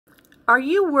Are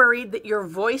you worried that your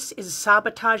voice is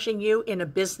sabotaging you in a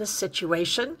business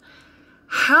situation?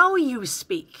 How you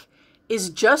speak is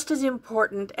just as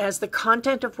important as the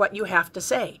content of what you have to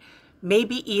say,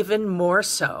 maybe even more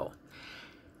so.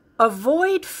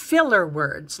 Avoid filler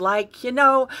words like,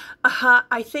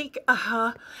 I think,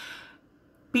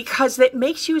 because that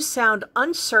makes you sound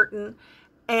uncertain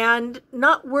and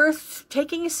not worth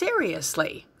taking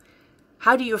seriously.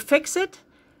 How do you fix it?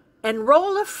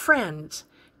 Enroll a friend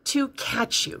to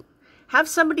catch you. Have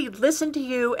somebody listen to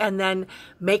you and then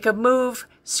make a move,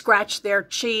 scratch their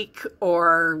cheek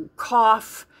or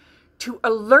cough to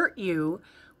alert you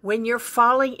when you're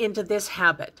falling into this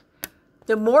habit.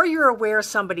 The more you're aware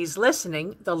somebody's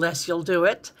listening, the less you'll do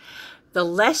it. The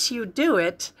less you do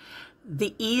it,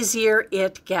 the easier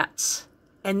it gets.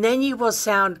 And then you will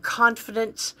sound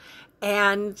confident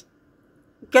and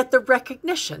get the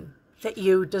recognition that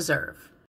you deserve.